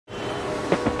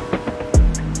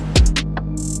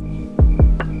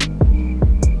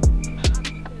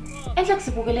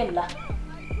sibukele la.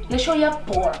 Le show ya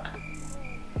bored.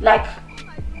 Like,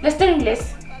 let's tell you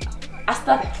this. I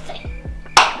start that thing.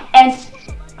 And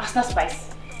it's not spice.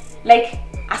 Like,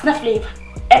 it's not flavor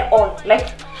at all.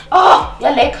 Like, oh, you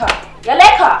like her. You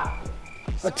like her.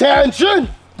 Attention!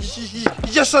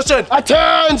 Yes, Sergeant.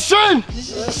 Attention!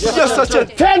 Yes,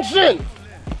 Sergeant. Attention!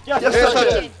 Yes,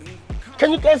 Sergeant.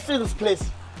 Can you guys see this place?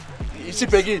 It's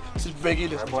Bergie.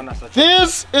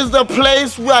 This is the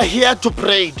place we are here to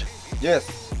braid.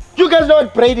 Yes. You guys know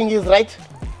what braiding is, right?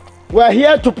 We are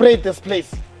here to braid this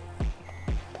place.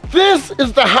 This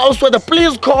is the house where the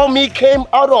Please Call Me came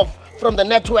out of from the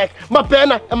network.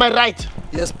 Mapena, am I right?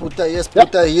 Yes, Puta. Yes,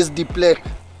 Puta. He's the plague.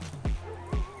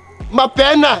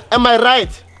 Mapena, am I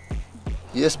right?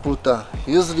 Yes, Puta.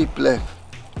 He's the plague.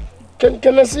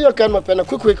 Can I see your gun, Mapena?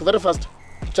 Quick, very fast.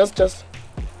 Just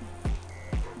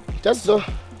so.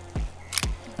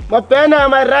 Mapena,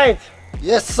 am I right?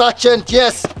 Yes, Sergeant.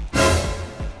 Yes.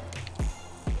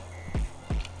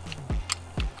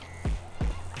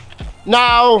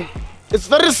 Now, it's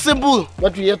very simple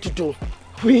what we're here to do.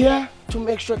 We're here to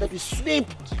make sure that we sweep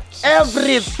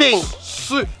everything.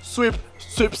 Sweep,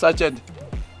 Sergeant.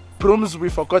 Brooms, we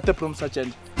forgot the broom,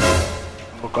 Sergeant.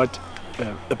 Forgot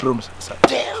the brooms,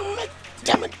 Sergeant.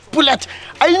 Damn it, Bullet.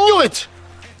 I knew it.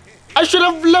 I should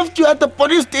have left you at the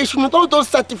police station with all those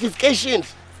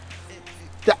certifications.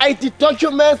 The ID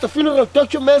documents, the funeral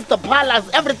documents, the palas,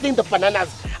 everything, the bananas.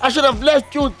 I should have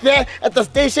left you there at the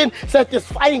station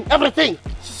satisfying everything.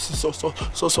 So.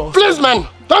 Please, man,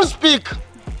 don't speak.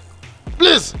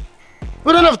 Please,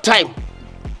 we don't have time.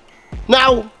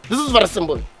 Now, this is very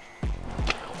simple.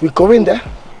 We go in there,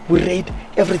 we raid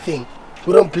everything.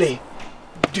 We don't play.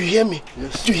 Do you hear me?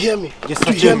 Yes. Do you hear me? Yes,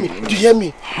 Do you hear me? Do you hear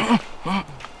me?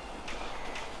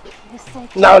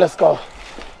 Now let's go.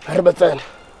 Harbatsan.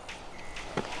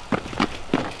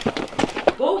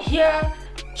 Go here,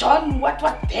 John, what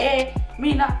there?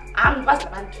 Mina, I'm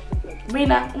Basman.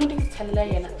 Mina, I'm going to tell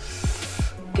you.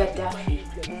 Gaddafi.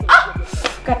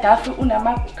 Gaddafi,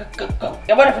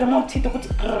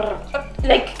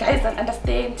 like, guys don't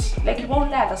understand. Like, you won't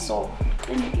let us so.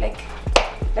 Like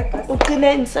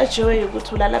Ukine in such a way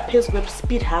ukuthi ulala phezu kwe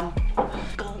speed hump.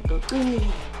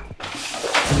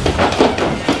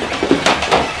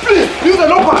 Please, use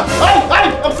an open.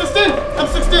 I'm 16. I'm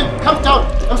 16. Calm down.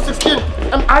 I'm 16.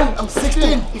 I'm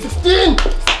 16. 16.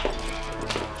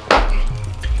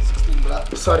 16, bro.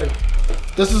 Sorry.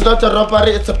 This is not a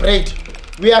robbery, it's a braid.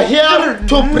 We are here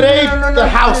to braid the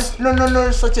house.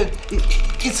 No, Sergeant.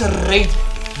 It's a raid.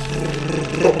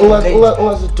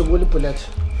 What's it to bullet?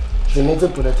 The needs a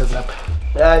bullet is up.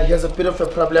 Yeah, he has a bit of a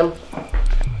problem.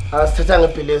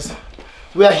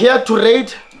 We are here to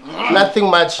raid, nothing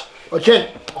much.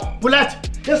 Okay? Bullet!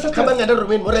 Yes, come on,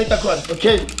 remain more right.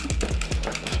 Okay?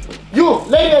 You,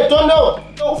 lady, I don't know.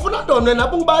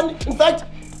 In fact,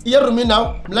 here with me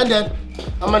now, London.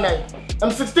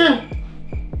 I'm 16.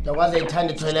 There was a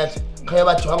tiny toilet.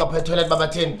 Karabo Tshoagong toilet, Baba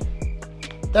 10.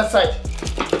 That side.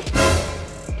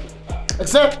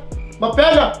 Except, my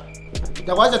parents.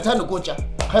 There was a tiny coach.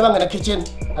 Karabo in the kitchen.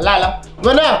 Alala.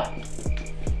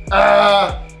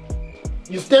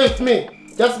 You stay with me.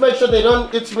 Just make sure they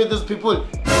don't eat with these people.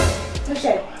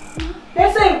 Michelle,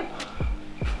 listen.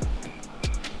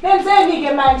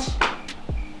 Nenzeni manje.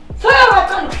 Soya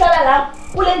waqala ukuhlala la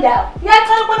kule ndawo.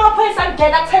 Ngiyaqala ukubona amaphoyisa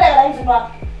angena akuthelela la endlini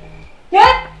wakho.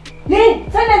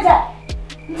 Yini? Senenza.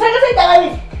 Ngithengisa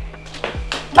idakamizwa.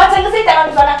 Bathengisa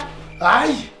idakamizwa la.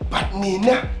 Hayi, but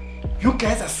Nina, you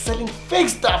guys are selling fake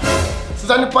stuff.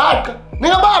 Sizanibhaqa.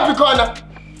 Ningabaphi khona?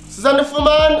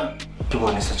 Sizanifumana.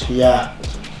 Yeah.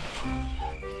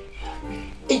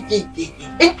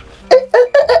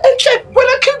 When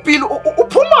I kill Bill,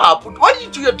 why did you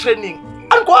do your training?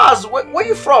 Where are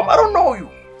you from? I don't know you.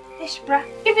 Ish, bruh.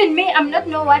 Even me, I'm not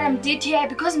know what I'm did here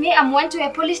because me, I'm went to a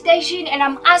police station and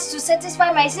I'm asked to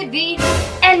satisfy my CV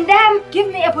and them give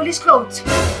me a police coat.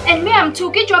 And me, I'm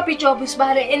too. Get your job,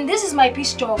 and this is my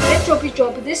peace job. Let's job.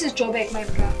 This is Joburg, my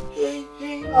bruh.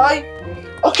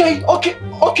 Okay.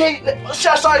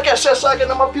 Share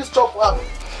again. I'm a peace job.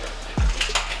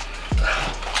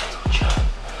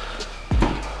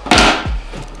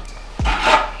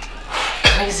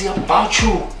 Crazy about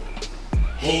you.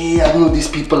 Hey, I know these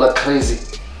people are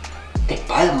crazy. They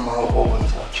buy a mouth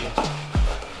about you.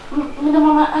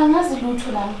 Mama, angazi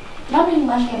lutho lami. Nabe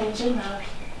ngibangele njengawe.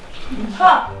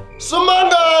 Ha!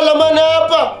 Sumangala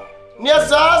manapa.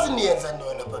 Niyazazi niyenza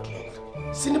ntoni apha kule.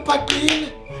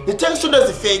 Siniphaqile. Nithenga izinto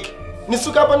ezifake.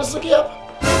 Nisuka apha nisuka apha.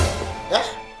 Yeah?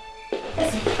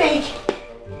 Ezifake.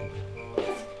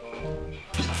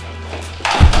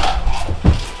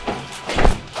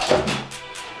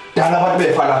 Dala abantu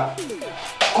befana.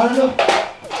 Kwalo.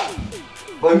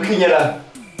 Bayimkhinyela.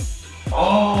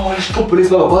 Oh, isiqopho lesi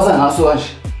baba baza ngaso kanje.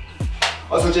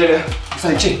 Asitshele,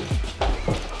 sayitshela.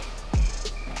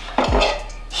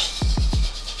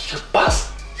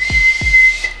 Bus.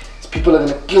 These people are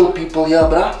gonna kill people here,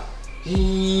 bruh.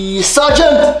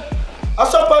 Sergeant!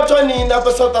 Asophathwa nina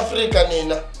apha South Africa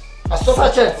nina.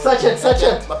 Sergeant.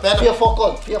 Fear for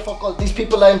call. These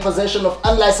people are in possession of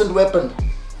unlicensed weapon.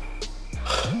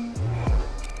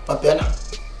 Mapena.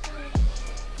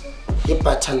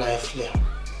 Butter knife le.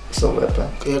 It's a weapon.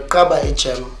 Kuyiqaba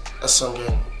ijam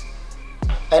esongeni.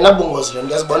 Ayinabungozi le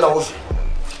ngiyazibona ufi.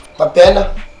 Mapena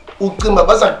ucimba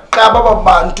bazaqaba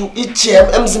ababantu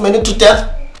ijam emzimeni to death.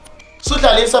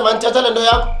 Sudlalisa man thatha lento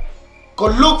yakho. Go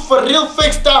look for real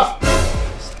fake stuff.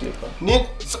 Stupid.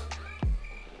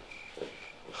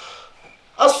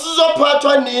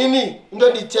 Asizophathwa nini into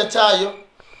endithethayo.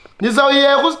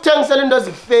 Nizawuyeka usithengisela into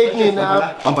ezifake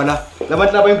nina. Hamba la.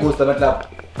 Labantu laba ingozi labantu laba.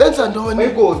 Benza ntoni?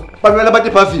 Ingozi. Bamela abantu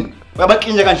ephafini.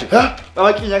 Bayabaklinya kanje.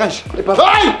 Bayabaklinya kanje.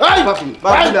 Hayi.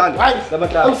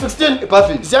 I'm 16.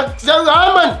 Ephafini.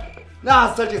 Siya man.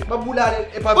 Na Sergeant babulale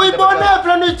ephafini. Uyibona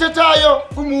plan uyithethayo.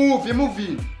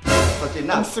 Movie. Sergeant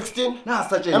I'm 16. Na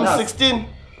Sergeant. I'm 16.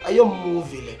 Ayo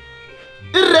movie le.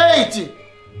 I-rate.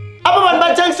 Aba bantu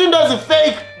bathengisa into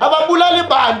ezifake, ababulala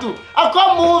ibantu.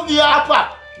 Akho movie apha.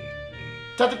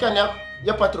 Thatha ikani yakho,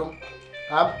 ye bathroom.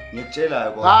 Hamba.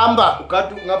 Ngikutshela kodwa. Hamba.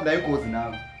 Ukade ungabi nayo ingozi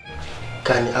nawe.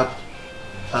 Kani apha.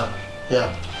 Yeah.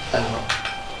 I know.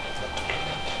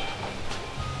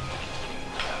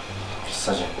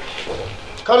 Sergeant.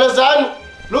 Khawulezani,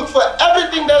 look for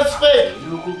everything that's fake.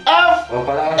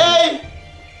 F-A-K-E.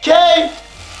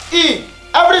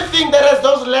 Everything that has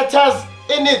those letters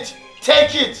in it.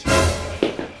 Take it.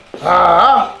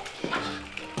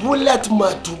 Bullet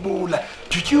matubula.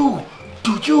 Do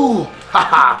you?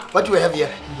 Haha. What do we have here?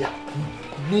 Yeah.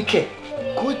 Nike.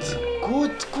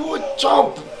 Good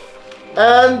job.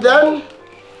 And then,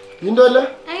 Indola?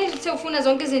 I need to phone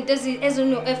zonke izinto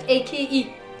ezino FAKE.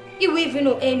 I-weave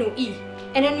no A no E.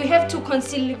 And then we have to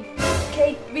confiscate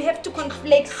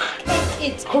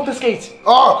it. Confiscate.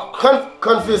 Oh,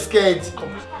 confiscate.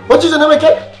 What is the name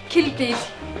again? Kill Bill.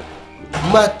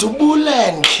 Matubula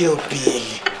and Kill Bill.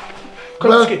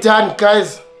 Well done,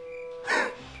 guys.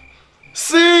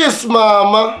 Sis,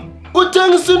 mama.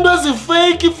 Uthengisa into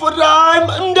ezifake for time.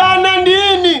 Mntana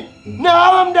ndini.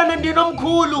 Nawe mntana ndini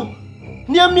omkhulu.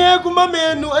 Niyamyeka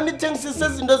umamenu anithengisisa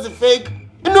izinto ezifake.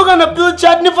 Inuka na bill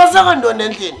chat nifasaka ntoni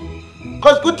endlini.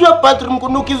 Cause kuthiwa bathroom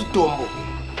kunuka izidumbu.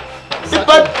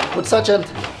 Good Sergeant.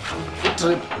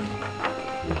 Trip.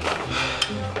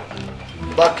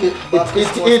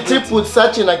 It with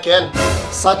Sachin again.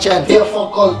 Sergeant. Fear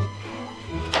for call.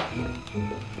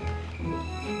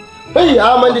 Hey,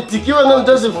 nditikiwe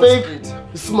ngezinto ezifake.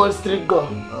 Small street go.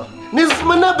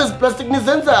 Nisifumana base plastic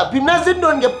nizenza phi?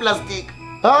 Nazinto ngeplastic.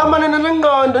 Mana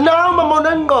nanengqondo. Nawe mama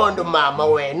unengqondo mama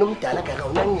wena umdala kaka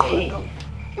unengqondo.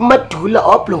 Imadula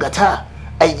oblungatha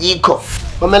ayikho.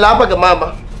 Mama lapha ke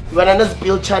mama. Wena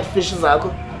nezibill chart fish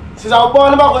zakho.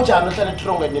 Sizawubona ba kunjani ohlala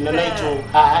etrongweni nina nayi2.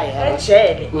 Hayi.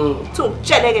 Ejele. Uthi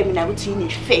ukutshele mina ukuthi yini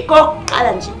fake.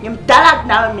 Oqala nje ngimdala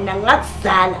kunawe mina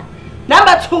ngingakuzala.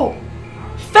 Number 2.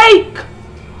 Fake.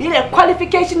 Ile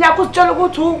qualification yakho usitshela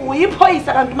ukuthi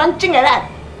uyiphoyisa kanti manitshingelana.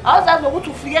 Awuzazi ukuthi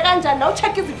ufike kanjani na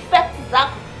ucheck izifacts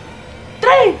zakho.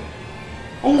 3.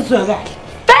 Ungizwe kahle.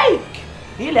 Fake.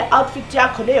 Ile outfit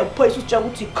yakho leyo uphoyisa usitshela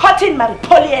ukuthi cotton mari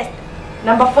polyester.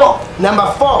 Number 4.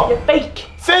 You're fake.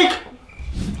 Fake.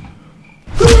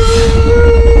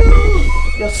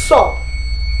 You're so.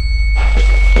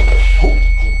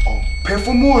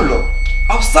 Perfumulo.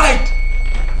 Outside.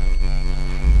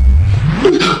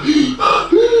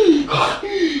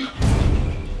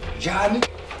 Johnny.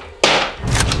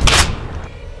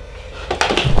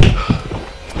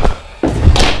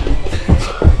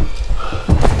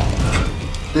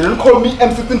 They don't call me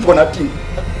M16 for nothing.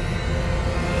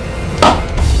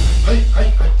 Hey.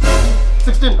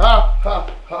 16.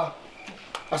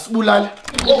 Asibulala.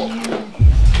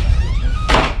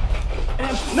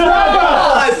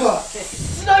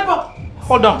 Sniper!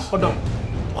 Hold on.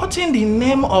 What in the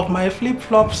name of my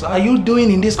flip-flops are you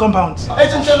doing in this compound?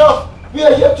 Agent Shelov, we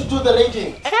are here to do the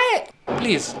raiding. Hey!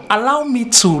 Please, allow me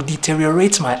to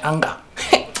deteriorate my anger.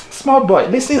 Small boy,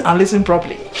 listen and listen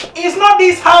properly. It's not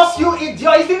this house, you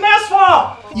idiot. It's the next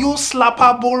one. You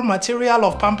slappable material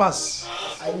of Pampers.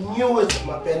 I knew it,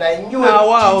 my pen. I knew it.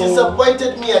 Wow. She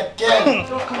disappointed me again.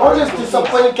 All this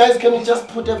disappointed, guys. Can you just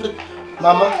put everything?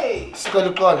 Mama, it's got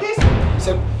to call.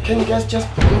 So, can you guys just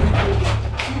put everything?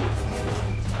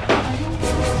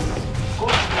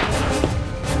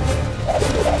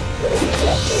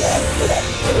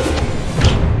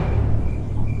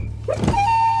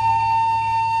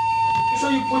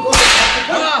 you put all the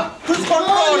Cruise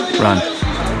control. Run.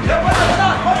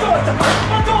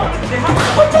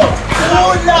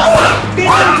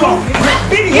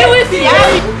 Here with you.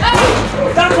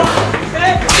 That one.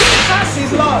 Jesus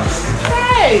is lost.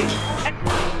 Hey.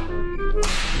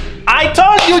 I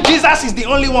told you Jesus is the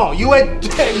only one. You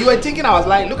were thinking I was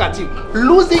lying. Look at you.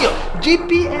 Losing your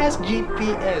GPS.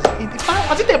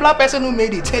 Was it a black person who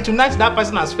made it? Tonight that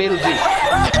person has failed you.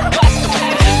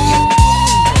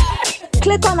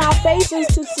 Click on our faces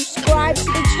to subscribe to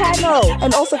the channel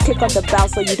and also click on the bell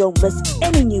so you don't miss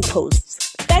any new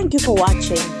posts. Thank you for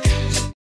watching.